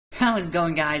How is it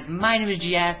going, guys? My name is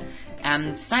GS,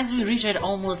 and since we reached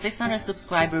almost 600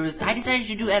 subscribers, I decided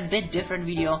to do a bit different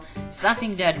video,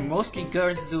 something that mostly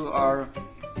girls do or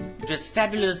just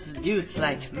fabulous dudes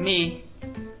like me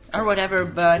or whatever.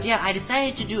 But yeah, I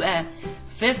decided to do a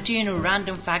 15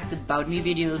 random facts about me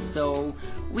videos, so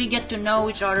we get to know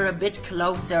each other a bit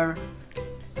closer.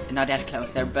 Not that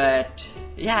closer, but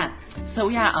yeah. So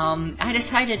yeah, I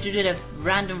decided to do the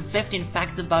random 15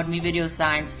 facts about me video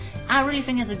signs. I really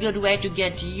think it's a good way to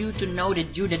get you to know the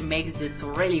dude that makes this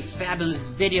really fabulous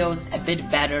videos a bit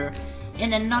better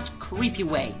in a not creepy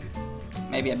way.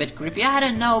 Maybe a bit creepy, I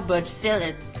don't know, but still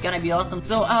it's gonna be awesome.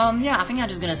 So yeah, I think I'm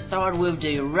just gonna start with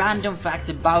the random facts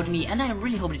about me, and I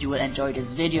really hope that you will enjoy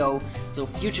this video. So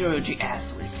future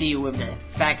GS will see you with the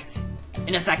facts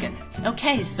in a second.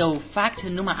 Okay, so fact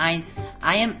number 1,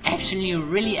 I am actually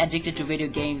really addicted to video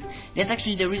games. That's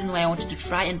actually the reason why I wanted to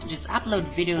try and just upload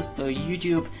videos to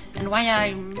YouTube, and why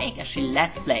I make actually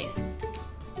Let's Plays.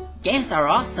 Games are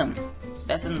awesome. So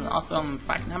that's an awesome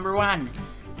fact number 1.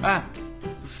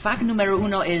 Fact numero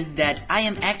 1 is that I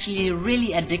am actually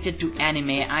really addicted to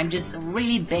anime. I'm just a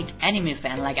really big anime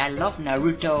fan. Like, I love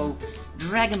Naruto,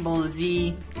 Dragon Ball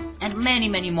Z, and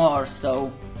many more.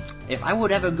 So if I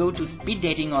would ever go to speed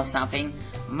dating or something,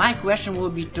 my question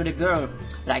would be to the girl,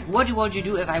 like, what would you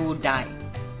do if I would die?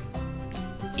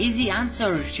 Easy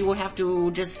answer, she would have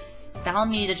to just tell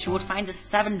me that she would find the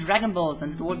 7 Dragon Balls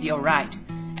and it would be alright.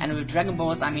 And with Dragon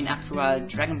Balls, I mean actual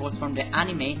Dragon Balls from the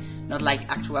anime, not like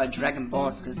actual Dragon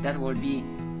Balls, because that would be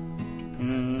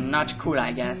not cool,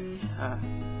 I guess.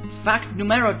 Fact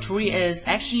numero 3 is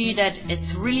actually that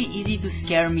it's really easy to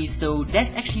scare me, so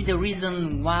that's actually the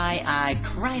reason why I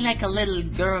cry like a little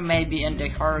girl maybe in the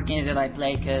horror games that I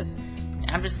play, cause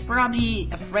I'm just probably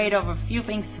afraid of a few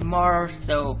things more,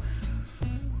 so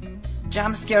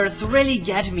jump scares really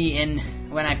get me in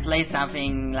when I play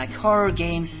something like horror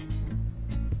games.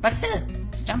 But still,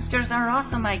 jump scares are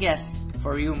awesome, I guess,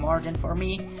 for you more than for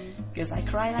me, cause I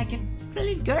cry like a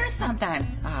really girl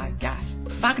sometimes. Ah, god.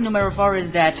 Fact numero 4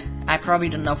 is that I probably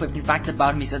don't know 15 facts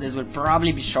about me, so this will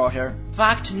probably be shorter.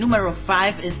 Fact numero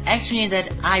 5 is actually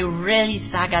that I really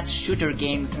suck at shooter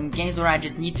games, and games where I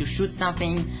just need to shoot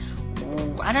something.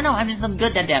 I don't know, I'm just not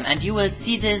good at them, and you will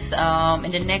see this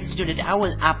in the next video that I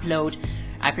will upload.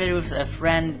 I played with a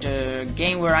friend a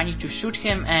game where I need to shoot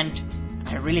him, and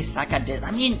I really suck at this.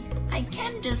 I mean, I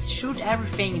can't just shoot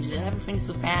everything's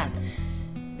so fast.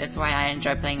 That's why I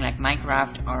enjoy playing like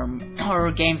Minecraft or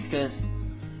horror games, cause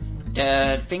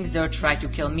the things they'll try to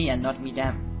kill me and not me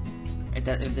them.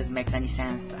 If this makes any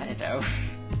sense, I don't know.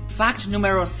 Fact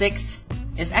numero 6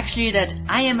 is actually that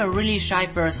I am a really shy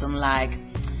person, like,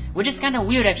 which is kinda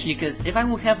weird actually, cause if I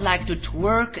would have like to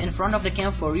twerk in front of the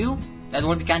cam for you, that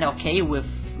would be kinda okay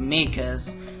with me, cause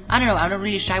I don't know, I'm not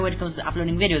really shy when it comes to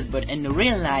uploading videos, but in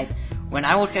real life, when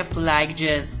I would have to like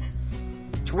just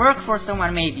twerk for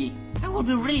someone maybe, I would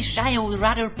be really shy. I would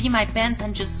rather pee my pants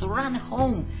and just run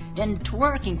home than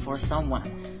twerking for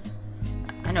someone.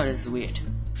 I know this is weird.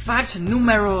 Fact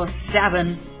numero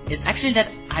 7 is actually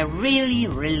that I really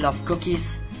love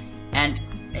cookies. And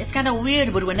it's kinda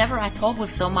weird, but whenever I talk with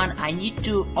someone, I need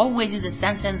to always use a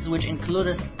sentence which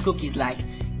includes cookies, like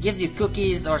gives you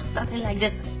cookies or something like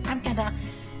this. I'm kinda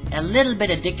a little bit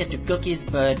addicted to cookies,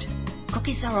 but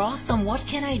cookies are awesome. What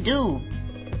can I do?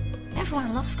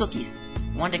 Everyone loves cookies.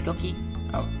 Want a cookie?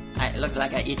 Oh, it looks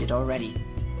like I eat it already.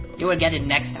 You will get it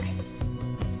next time,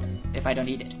 if I don't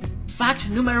eat it. Fact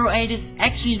numero 8 is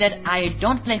actually that I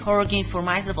don't play horror games for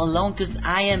myself alone, because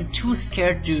I am too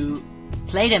scared to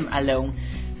play them alone.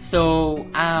 So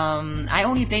I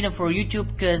only play them for YouTube,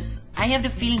 because I have the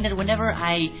feeling that whenever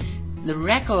I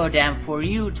record them for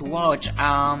you to watch,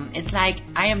 it's like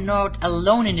I am not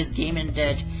alone in this game, and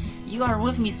that you are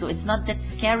with me, so it's not that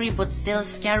scary, but still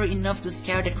scary enough to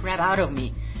scare the crap out of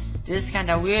me. This is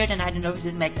kinda weird, and I don't know if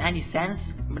this makes any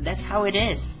sense, but that's how it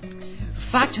is.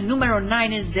 Fact numero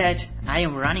 9 is that I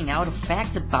am running out of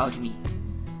facts about me.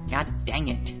 God dang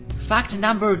it. Fact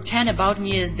number 10 about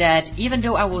me is that even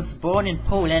though I was born in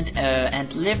Poland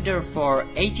and lived there for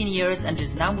 18 years and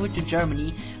just now moved to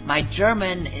Germany, my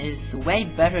German is way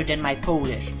better than my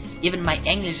Polish. Even my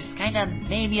English is kinda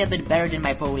maybe a bit better than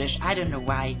my Polish. I don't know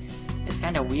why. It's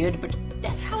kinda weird, but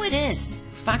that's how it is.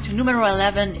 Fact numero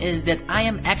 11 is that I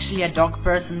am actually a dog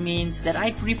person, means that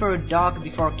I prefer a dog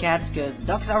before cats, cause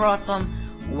dogs are awesome,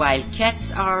 while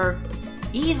cats are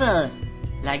evil.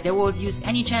 Like, they would use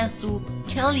any chance to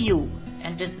kill you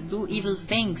and just do evil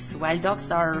things, while dogs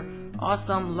are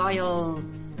awesome, loyal,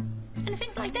 and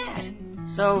things like that.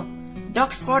 So,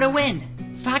 dogs for the win.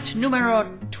 Fact numero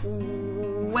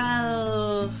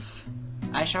 12.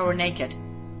 I shower naked.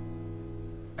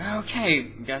 Okay,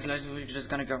 guys, we're just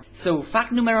gonna go. So,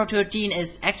 fact numero 13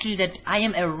 is actually that I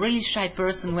am a really shy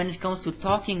person when it comes to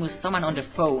talking with someone on the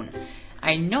phone.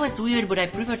 I know it's weird, but I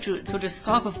prefer to just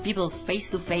talk with people face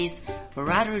to face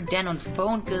rather than on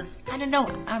phone, cause I don't know,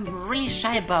 I'm really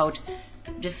shy about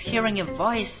just hearing a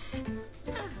voice.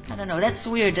 I don't know, that's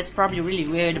weird, that's probably really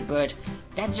weird, but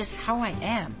that's just how I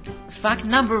am. Fact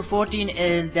number 14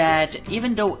 is that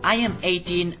even though I am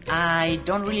 18, I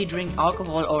don't really drink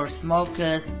alcohol or smoke,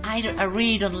 cause I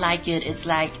really don't like it. It's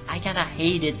like, I kinda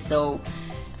hate it, so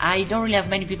I don't really have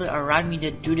many people around me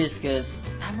that do this, cause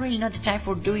I'm really not the type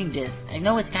for doing this. I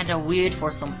know it's kinda weird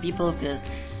for some people, cause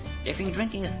they think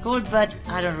drinking is cool, but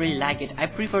I don't really like it. I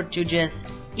prefer to just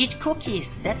eat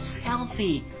cookies, that's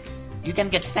healthy. You can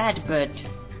get fat, but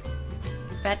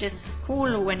fat is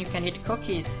cool when you can eat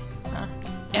cookies. Huh?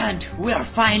 And we are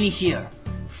finally here.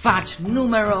 Fact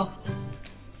numero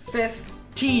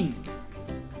 15.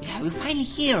 Yeah, we're finally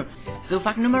here. So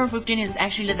fact number 15 is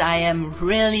actually that I am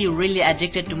really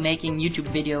addicted to making YouTube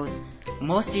videos.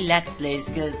 Mostly Let's Plays,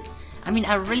 because I mean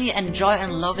I really enjoy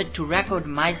and love it to record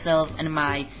myself and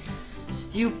my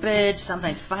stupid,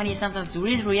 sometimes funny, sometimes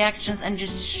weird reactions and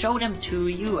just show them to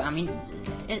you. I mean,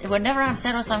 whenever I'm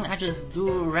sad or something, I just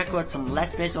do record some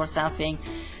Let's Plays or something.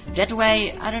 That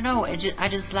way, I don't know, I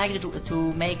just like it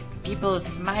to make people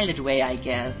smile that way, I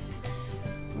guess.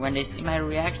 When they see my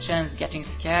reactions, getting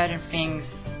scared and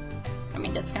things. I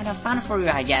mean, that's kind of fun for you,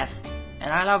 I guess.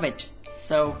 And I love it.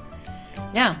 So,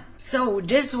 yeah. So,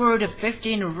 these were the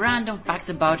 15 random facts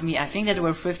about me. I think that there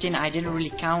were 15, I didn't really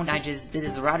count, I just did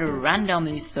this rather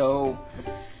randomly, so...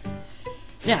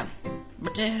 yeah.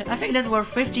 But I think that were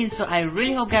 15, so I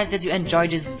really hope, guys, that you enjoyed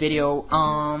this video.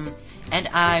 And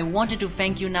I wanted to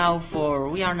thank you now for...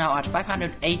 we are now at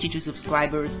 582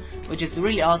 subscribers, which is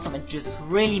really awesome, it just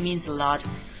really means a lot.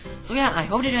 So yeah, I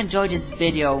hope that you enjoyed this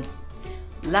video.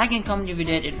 Like and comment if you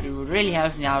did, it would really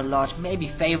help me out a lot. Maybe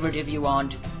favorite if you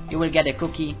want. You will get a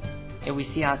cookie. If we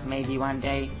see us maybe one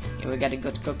day, you will get a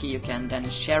good cookie, you can then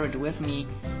share it with me.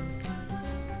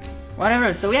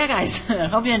 Whatever, so yeah guys,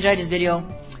 hope you enjoyed this video.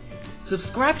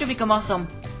 Subscribe to become awesome,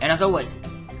 and as always,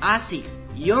 I'll see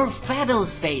your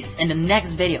fabulous face in the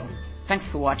next video. Thanks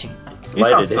for watching.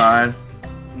 He's outside.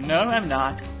 No, I'm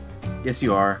not. Yes,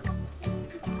 you are.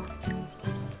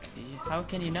 How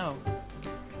can you know?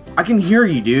 I can hear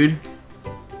you, dude.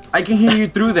 I can hear you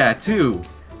through that, too.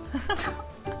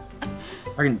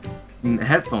 Freaking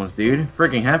headphones, dude.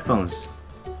 Freaking headphones.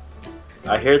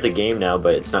 I hear the game now,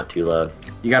 but it's not too loud.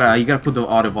 You gotta put the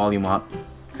audio volume up.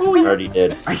 Oh, I already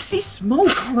did. I see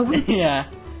smoke all the way. Yeah.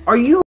 Are you